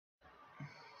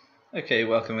Okay,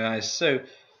 welcome guys. So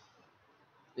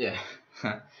yeah,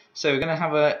 so we're gonna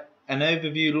have an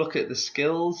overview look at the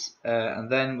skills, and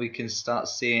then we can start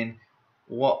seeing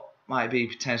what might be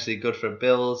potentially good for a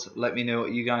build. Let me know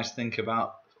what you guys think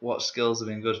about what skills have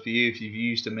been good for you if you've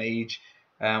used a mage,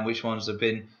 which ones have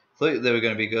been thought they were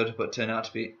going to be good but turned out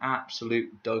to be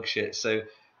absolute dog shit. So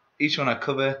each one I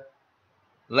cover,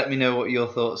 let me know what your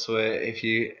thoughts were, if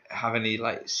you have any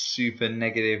like super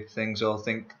negative things or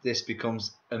think this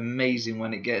becomes amazing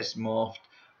when it gets morphed,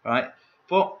 right?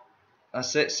 But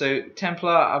that's it. So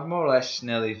Templar, I've more or less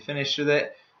nearly finished with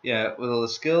it. Yeah, with all the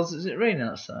skills. Is it raining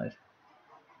outside?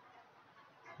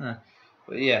 Huh.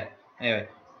 But yeah, anyway.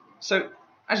 So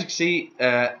as you can see,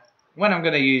 when I'm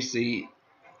going to use the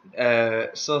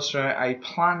sorcerer, I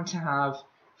plan to have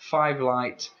 5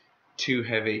 light, 2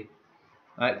 heavy.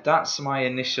 Right, that's my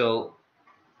initial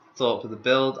thought for the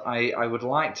build. I would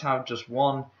like to have just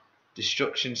 1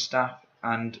 destruction staff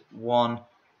and 1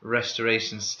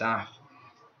 restoration staff,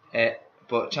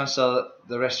 but chances are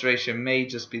the restoration may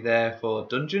just be there for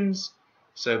dungeons,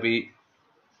 so it'll be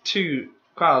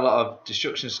quite a lot of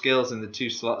destruction skills in the 2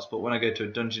 slots, but when I go to a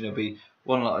dungeon it'll be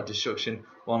 1 lot of destruction,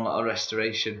 1 lot of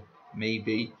restoration,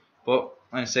 maybe. But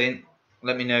I'm saying,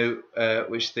 let me know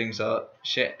which things are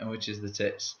shit and which is the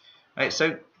tits. Right,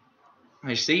 so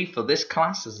you see, for this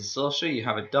class as a sorcerer, you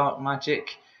have a dark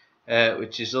magic,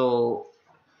 which is all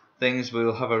things. We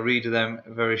will have a read of them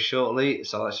very shortly,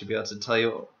 so I'll actually be able to tell you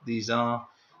what these are.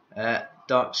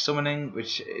 Dark summoning,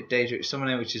 Daedric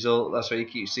summoning, which is all. That's why you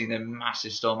keep seeing the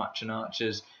massive storm action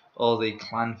archers, all the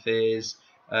clan fears,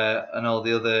 and all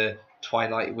the other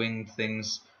twilight winged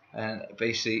things. And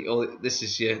basically, this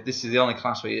is the only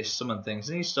class where you summon things.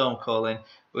 And you storm calling,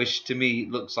 which to me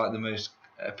looks like the most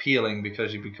appealing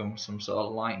because you become some sort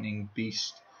of lightning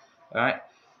beast. Alright,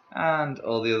 and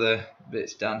all the other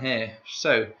bits down here.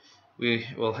 So we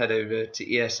will head over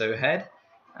to ESO head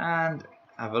and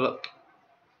have a look.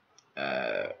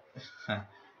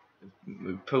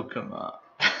 Pokemon.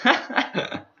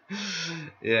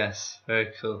 Yes,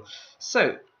 very cool.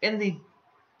 So in the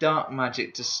dark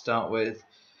magic to start with,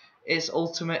 its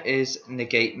ultimate is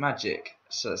negate magic.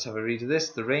 So let's have a read of this.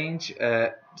 The range,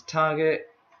 target,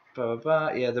 blah blah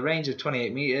blah. Yeah, the range of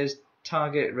 28 meters.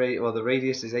 Target rate, or the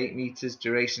radius is 8 meters.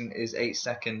 Duration is 8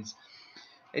 seconds.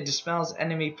 It dispels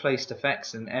enemy placed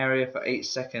effects in an area for 8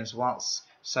 seconds whilst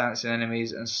silencing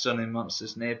enemies and stunning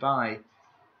monsters nearby.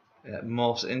 It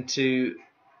morphs into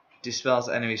dispels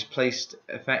enemies placed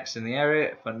effects in the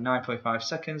area for 9.5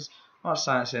 seconds whilst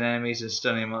silencing enemies and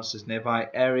stunning monsters nearby.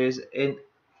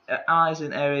 Allies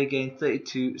in area gain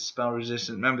 32 spell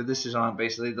resistance. Remember, this is on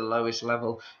basically the lowest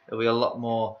level. There'll be a lot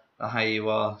more the higher you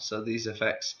are. So these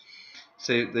effects.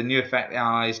 So the new effect, the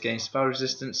allies gain spell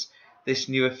resistance. This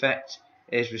new effect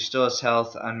is restores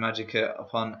health and magicka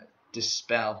upon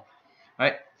dispel.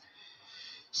 Right.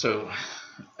 So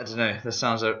I don't know. That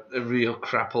sounds a real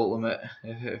crap ultimate.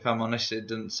 If I'm honest, it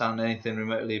doesn't sound anything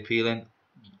remotely appealing.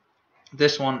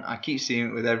 This one, I keep seeing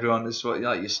it with everyone. This is what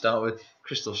you start with.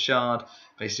 Crystal Shard.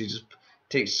 Basically, just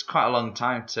takes quite a long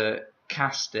time to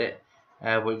cast it.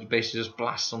 Where you basically just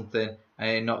blast something and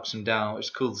it knocks them down. It's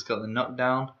cool. It's got the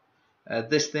knockdown.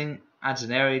 This thing adds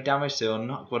an area damage, so it'll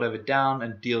knock whatever down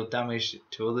and deal damage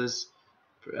to others.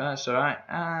 That's alright.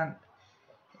 And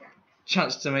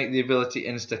chance to make the ability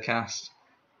insta cast.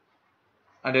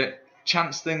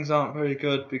 Chance things aren't very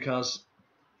good because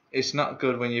it's not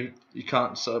good when you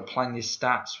can't sort of plan your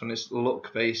stats when it's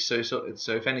luck based. So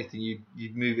if anything,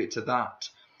 you move it to that.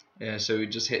 So it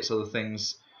just hits other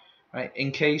things. Right.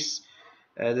 In case,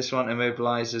 this one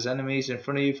immobilizes enemies in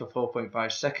front of you for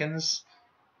 4.5 seconds.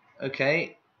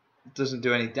 Okay, doesn't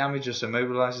do any damage, just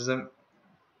immobilizes them.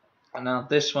 And now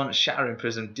this one, Shattering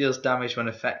Prism, deals damage when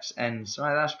effects ends.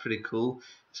 Right, that's pretty cool.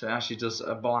 So it actually does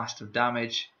a blast of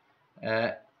damage.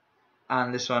 And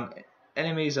this one,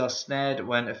 enemies are snared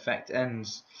when effect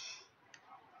ends.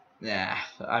 Yeah,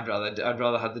 I'd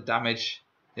rather have the damage.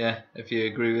 Yeah, if you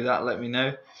agree with that, let me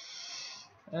know.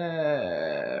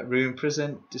 Ruin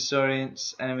Prison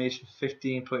disorients enemies for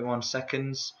 15.1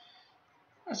 seconds.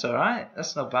 That's alright,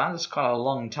 that's not bad. That's quite a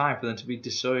long time for them to be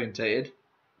disorientated.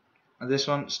 And this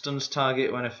one stuns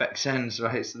target when effects ends,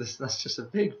 right? So that's just a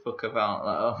big fuck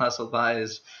about. That's what that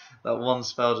is. That one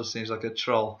spell just seems like a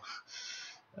troll.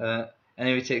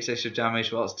 Enemy takes extra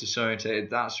damage while it's disorientated.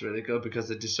 That's really good because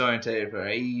they're disorientated for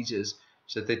ages.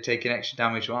 So if they're taking extra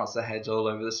damage whilst their head's all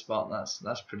over the spot,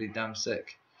 that's pretty damn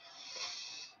sick.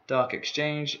 Dark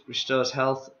Exchange restores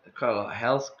health, quite a lot of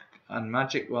health and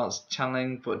magic whilst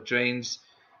channeling, but drains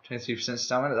 23%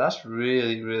 stamina. That's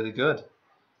really, really good.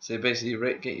 So basically,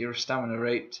 get your stamina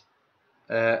rate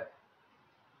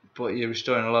but you're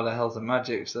restoring a lot of health and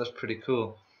magic, so that's pretty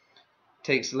cool.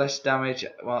 Takes less damage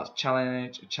while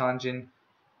channeling,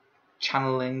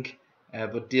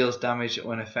 but deals damage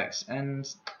when effects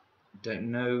ends.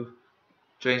 Don't know.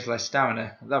 Drains less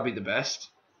stamina. That'd be the best.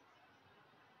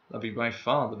 That'd be by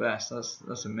far the best.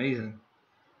 That's amazing.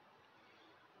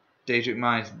 Daedric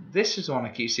Mines. This is the one I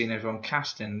keep seeing everyone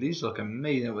casting. These look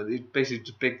amazing. It's basically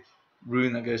just a big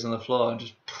rune that goes on the floor and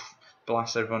just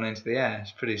blasts everyone into the air.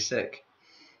 It's pretty sick.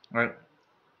 Right.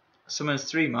 Summons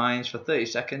 3 mines for 30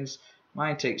 seconds.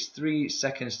 Mine takes 3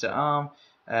 seconds to arm.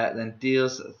 Then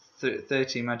deals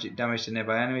 30 magic damage to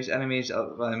nearby enemies. Enemies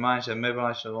by the mines are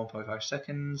mobilized for 1.5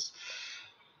 seconds.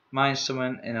 Mines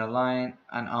summon in a line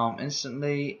and arm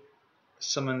instantly.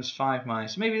 Summons 5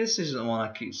 mines. Maybe this isn't the one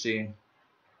I keep seeing.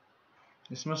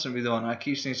 This mustn't be the one. I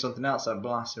keep seeing something else that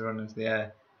blasts everyone into the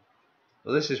air.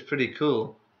 Well, this is pretty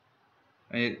cool.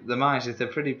 I mean, the mines, if they're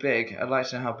pretty big, I'd like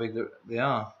to know how big they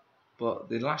are. But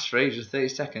they last for ages, 30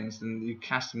 seconds, and you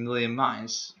cast a million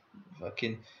mines.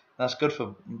 Fucking, that's good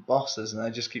for bosses, and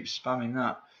they just keep spamming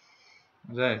that.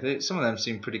 I don't know, some of them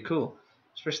seem pretty cool.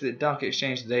 Especially the Dark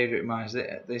Exchange, the Daedric Mines,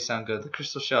 they sound good. The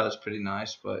Crystal Shard is pretty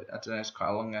nice, but I don't know, it's quite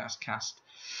a long ass cast.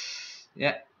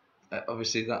 Yeah,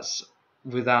 obviously that's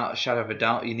without a shadow of a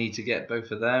doubt, you need to get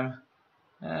both of them.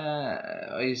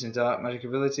 Using dark magic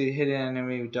ability, hitting an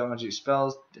enemy with dark magic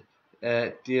spells,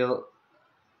 heals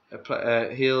a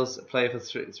player for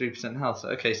 3% health.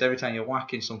 Okay, so every time you're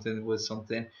whacking something with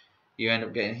something, you end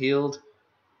up getting healed.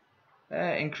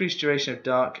 Increased duration of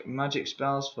dark magic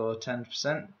spells for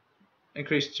 10%.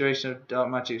 Increased duration of dark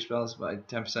magic spells by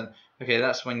 10%. Okay,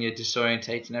 that's when you're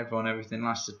disorientating everyone. Everything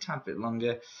lasts a tad bit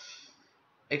longer.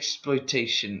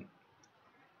 Exploitation.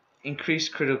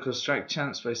 Increased critical strike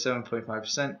chance by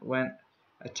 7.5% when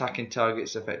attacking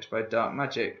targets affected by dark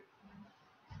magic.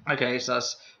 Okay, so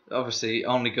that's obviously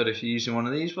only good if you're using one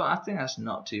of these, but I think that's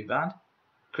not too bad.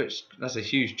 That's a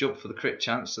huge jump for the crit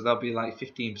chance, so that'll be like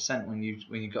 15% when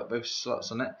you got both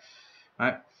slots on it.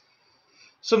 Right.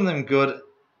 Some of them good,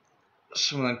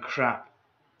 some of them crap.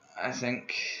 I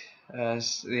think the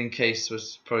Encase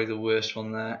was probably the worst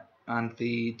one there, and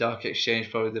the Dark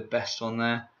Exchange probably the best one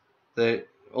there. The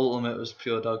Ultimate was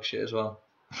pure dog shit as well.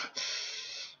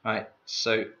 Right,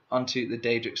 so onto the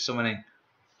Daedric summoning.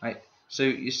 Right, so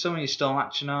you summon your Storm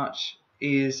Action Arch.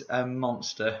 Is a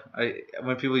monster.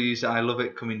 When people use it, I love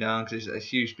it coming down because it's a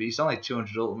huge beast. It's only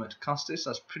 200 ultimate to cost it, so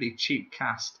that's pretty cheap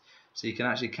cast. So you can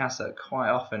actually cast that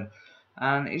quite often,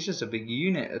 and it's just a big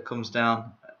unit that comes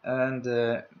down and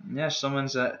yeah,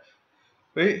 summons an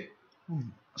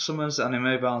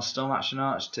immobile Storm Action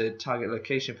Arch to target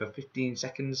location for 15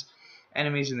 seconds.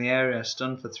 Enemies in the area are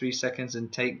stunned for 3 seconds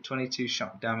and take 22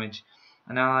 shock damage.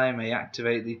 An ally may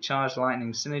activate the Charged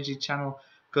Lightning Synergy channel,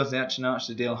 causing the Action Arch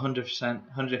to deal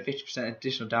 150%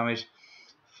 additional damage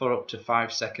for up to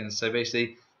 5 seconds. So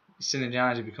basically,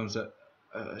 Synergizer becomes a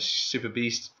super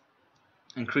beast.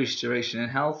 Increased duration in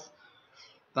health.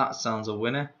 That sounds a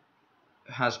winner.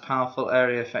 Has powerful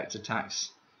area effect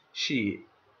attacks. I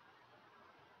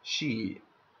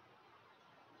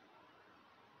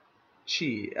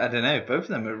don't know, both of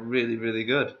them are really, really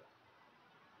good.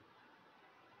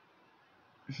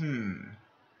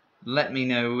 Let me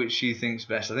know which you think's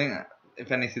best. I think that,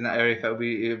 if anything, that area effect would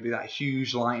be that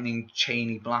huge lightning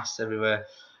chainy blast everywhere.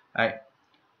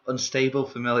 Unstable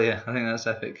familiar. I think that's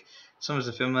epic. Summons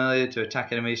a familiar to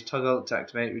attack enemies. Toggle to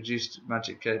activate reduced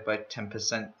magic code by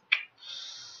 10%.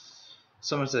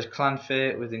 Summons a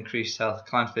Clanfear with increased health.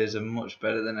 Clanfears are much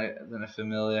better than a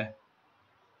familiar.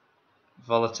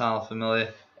 Volatile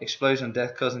familiar. Explodes on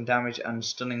death, causing damage and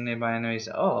stunning nearby enemies.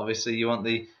 Oh, obviously you want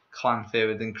the Clanfear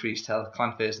with increased health.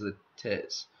 Clanfears are the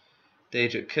tits.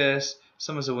 Daedric Curse.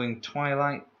 Summons a Winged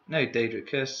Twilight. No, Daedric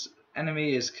Curse.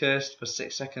 Enemy is cursed for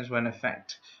 6 seconds when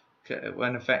effect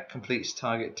completes.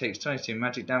 Target takes 22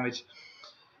 magic damage,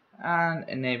 and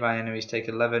nearby enemies take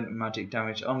 11 magic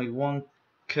damage. Only one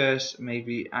curse may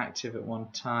be active at one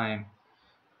time.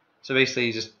 So basically,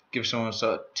 you just give someone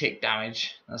sort of tick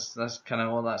damage. That's kind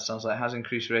of what that sounds like. It has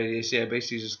increased radius. Yeah,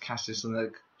 basically just casting some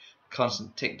like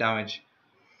constant tick damage.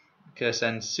 Curse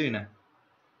ends sooner.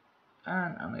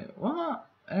 And I mean, what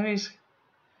enemies?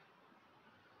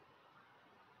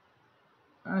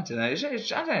 I don't know.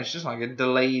 It's just like a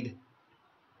delayed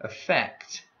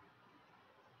effect.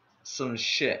 Some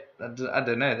shit. I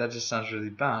don't know. That just sounds really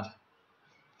bad.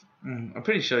 I'm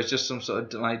pretty sure it's just some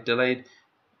sort of like delayed.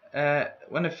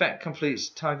 When effect completes,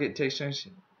 target takes change.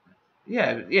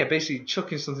 Yeah. Basically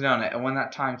chucking something on it, and when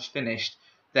that time's finished,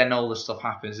 then all the stuff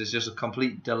happens. It's just a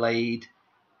complete delayed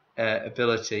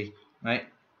ability, right?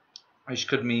 Which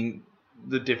could mean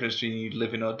the difference between you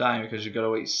living or dying because you've got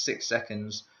to wait 6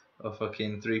 seconds or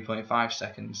fucking 3.5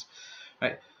 seconds.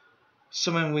 Right.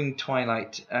 Summon Winged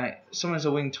Twilight. Summons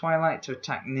a Winged Twilight to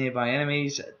attack nearby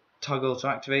enemies. Toggle to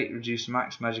activate. Reduce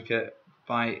max magicka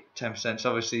by 10%. So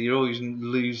obviously you always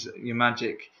lose your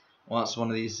magic once one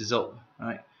of these is up.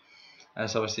 Right.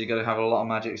 So obviously you got to have a lot of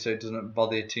magic so it doesn't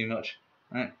bother you too much.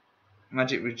 Right.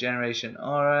 Magic regeneration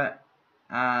aura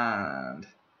and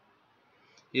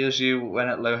heals you when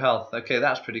at low health. Okay,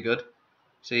 that's pretty good.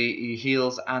 So he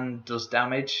heals and does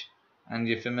damage, and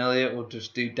your familiar will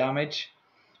just do damage.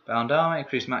 Bound armor,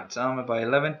 increase max armor by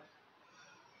 11.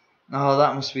 Oh,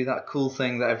 that must be that cool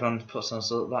thing that everyone puts on.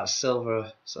 So that's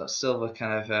silver. So that's silver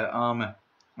kind of armor,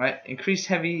 right? Increase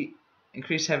heavy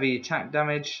attack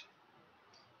damage.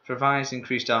 Provides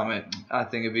increased armor. I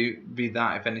think it'd be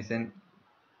that if anything,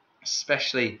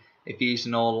 especially if you're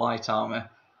using all light armor.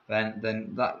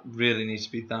 Then that really needs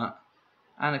to be that.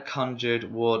 And a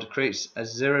conjured ward creates a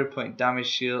 0-point damage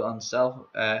shield on self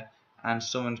and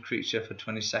summoned creature for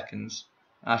 20 seconds.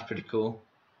 That's pretty cool,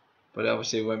 but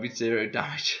obviously it won't be 0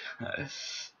 damage.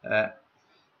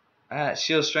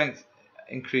 Shield strength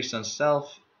increased on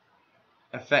self.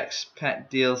 Affects pet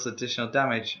deals additional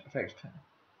damage. Affects pet.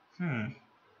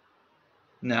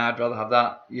 No, I'd rather have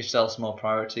that. Yourself's more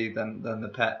priority than the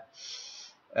pet.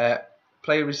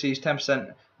 Player receives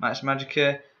 10% max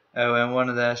magicka when one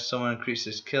of their summoned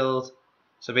creatures is killed.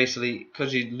 So basically,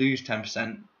 because you lose 10%,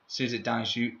 as soon as it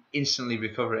dies, you instantly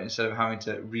recover it instead of having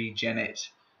to regen it.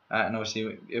 And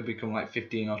obviously, it'll become like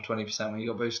 15 or 20% when you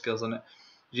got both skills on it.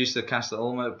 Reduce the cast of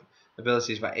ultimate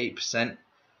abilities by 8%.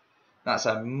 That's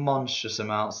a monstrous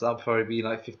amount, so that'll probably be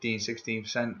like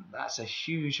 15-16%. That's a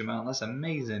huge amount. That's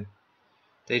amazing.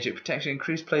 Daedric protection,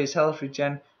 increase player's health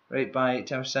regen rate by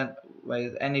 10%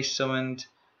 with any summoned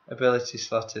ability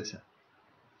slotted.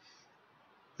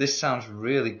 This sounds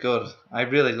really good. I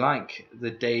really like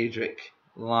the Daedric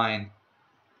line.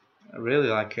 I really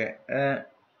like it.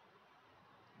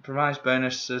 Provides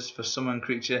bonuses for summoned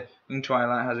creature. Winged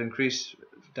Twilight has increased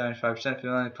damage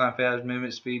 5%. Clan Fair has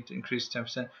movement speed increased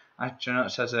 10%.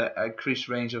 Astronauts has an increased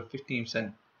range of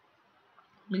 15%.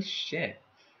 Holy shit.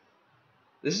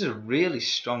 This is a really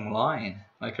strong line.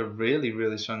 Like a really,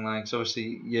 really strong line. Because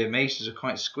obviously your mages are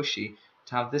quite squishy.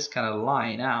 To have this kind of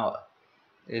line out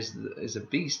is a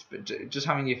beast. But just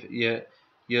having your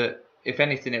if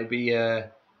anything, it would be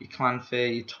your Clan Fair,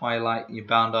 your Twilight, your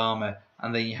Bound Armor,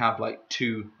 and then you have like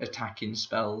 2 attacking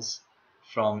spells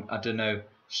from, I don't know,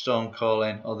 Storm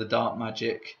Calling or the Dark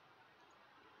Magic,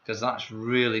 because that's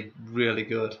really, really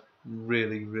good.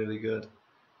 Really, really good.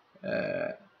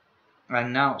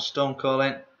 And now Storm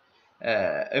Calling,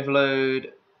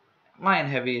 Overload. Light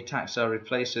and heavy attacks are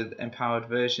replaced with empowered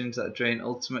versions that drain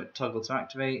ultimate. Toggle to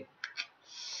activate.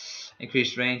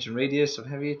 Increased range and radius of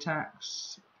heavy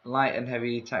attacks. Light and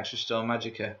heavy attacks restore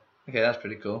magicka. Okay, that's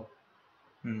pretty cool.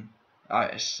 You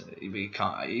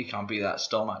can't beat that.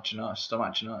 Storm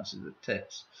Atronach is the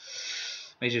tits.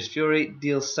 Mage's Fury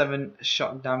deals 7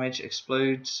 shock damage,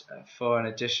 explodes for an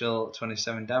additional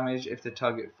 27 damage. If the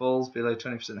target falls below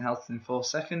 20% health in 4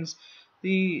 seconds,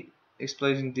 the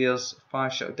explosion deals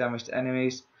 5 shock damage to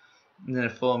enemies within a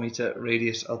 4-meter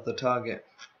radius of the target.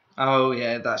 Oh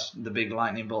yeah, that's the big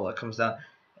lightning bolt that comes down.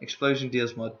 Explosion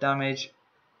deals more damage.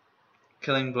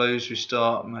 Killing blows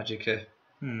restore magicka.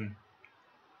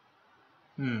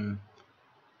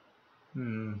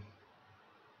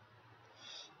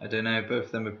 I don't know, both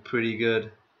of them are pretty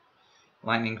good.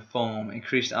 Lightning Form.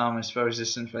 Increased armor and spell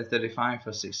resistance by 35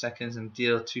 for 6 seconds and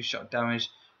deal 2 shock damage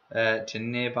to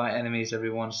nearby enemies every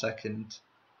 1 second.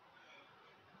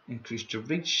 Increased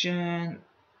duration.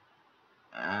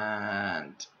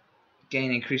 And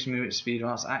gain increased movement speed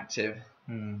whilst active.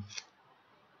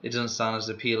 It doesn't sound as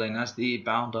appealing as the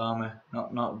Bound Armor,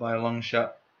 not by a long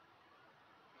shot.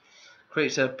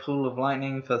 Creates a pool of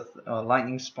lightning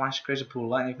lightning splash. Creates a pool of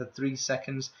lightning for 3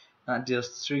 seconds. That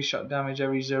deals 3 shock damage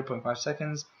every 0.5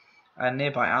 seconds. A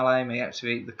nearby ally may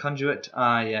activate the conduit.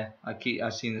 Yeah,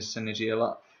 I've seen this synergy a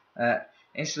lot.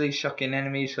 Instantly shocking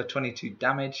enemies for 22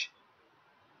 damage.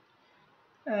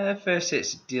 First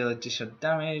hits deal additional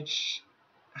damage.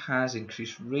 Has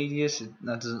increased radius.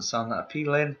 That doesn't sound that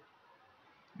appealing.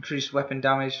 Increased weapon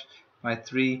damage by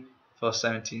 3 for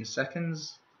 17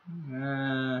 seconds.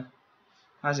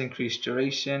 Has increased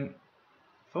duration.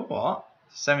 For what?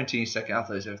 17 seconds. I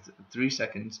thought it was 3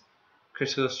 seconds.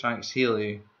 Critical strikes heal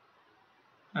you.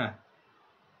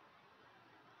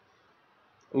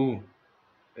 Ooh.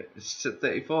 It's at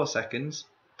 34 seconds.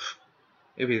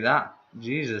 It'll be that.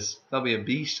 Jesus. That'll be a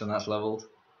beast when that's leveled.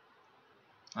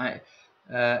 Alright.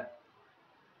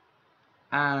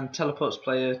 And teleports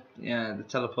player. Yeah, the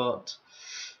teleport.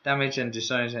 Damage and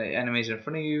disorientate enemies in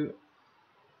front of you.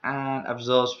 and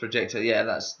absorbs projectile. Yeah,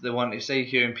 that's the one. If say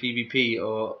you're in PvP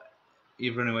or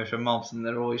you're running away from mobs and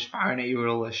they're always firing at you with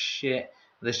all this shit,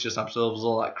 this just absorbs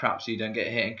all that crap so you don't get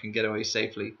hit and can get away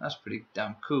safely. That's pretty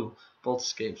damn cool. Bolt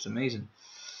escape's amazing.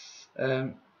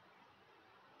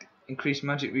 Increase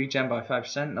magic regen by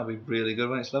 5%. That'll be really good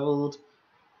when it's leveled.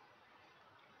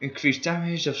 Increase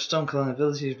damage of stone clone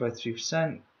abilities by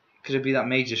 3%. Could it be that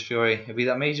Mage's Fury? It'd be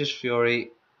that Mage's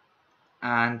Fury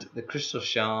and the Crystal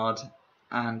Shard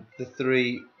and the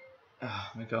 3. Oh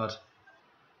my god.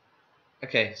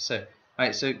 Okay, so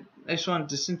right, so this one,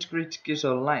 Disintegrate, gives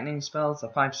all lightning spells a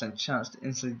 5% chance to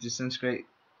instantly disintegrate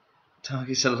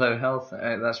targets at low health.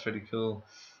 That's pretty cool.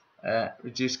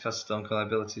 Reduce cost stone clone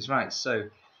abilities. Right, so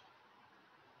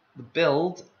the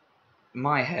build,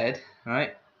 my head,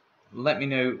 right? Let me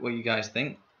know what you guys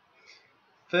think.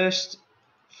 First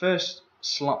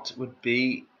slot would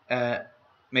be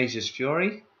Mage's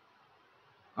Fury.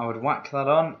 I would whack that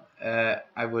on.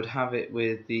 I would have it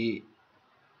with the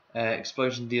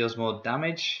explosion deals more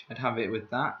damage. I'd have it with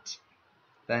that.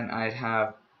 Then I'd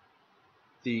have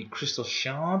the Crystal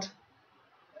Shard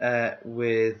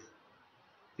with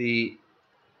the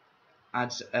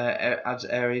adds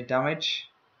area damage,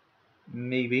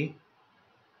 maybe,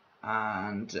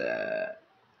 and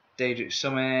Daedric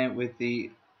Summon with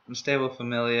the Unstable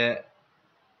Familiar,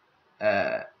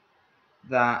 the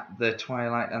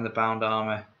Twilight and the Bound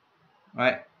Armor,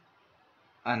 right?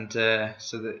 And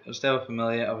so the Unstable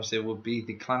Familiar obviously would be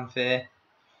the Clanfear.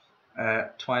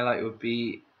 Twilight would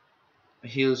be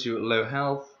heals you at low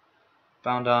health.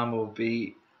 Bound Armor would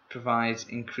be provides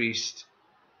increased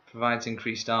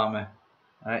armor.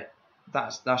 Right,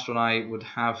 that's what I would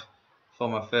have for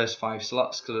my first 5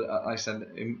 slots. Because like I said,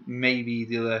 maybe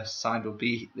the other side will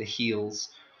be the heals,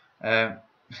 the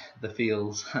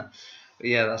feels. But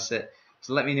yeah, that's it.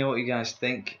 So let me know what you guys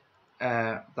think.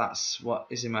 That's what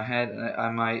is in my head.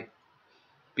 And my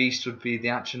beast would be the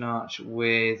Atronach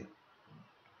with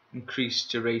increased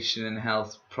duration and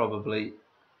health, probably.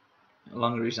 The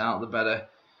longer he's out, the better.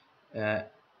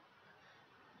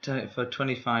 For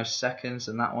 25 seconds,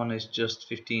 and that one is just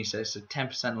 15 seconds, so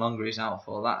 10% longer he's out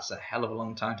for. That's a hell of a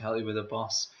long time to help you with a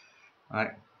boss.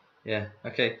 Right, yeah,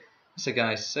 okay. So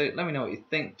guys, so let me know what you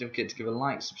think. Don't forget to give a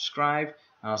like, subscribe,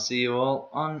 and I'll see you all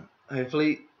on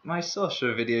hopefully my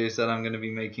sorcerer videos that I'm going to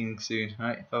be making soon.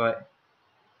 Alright, bye bye.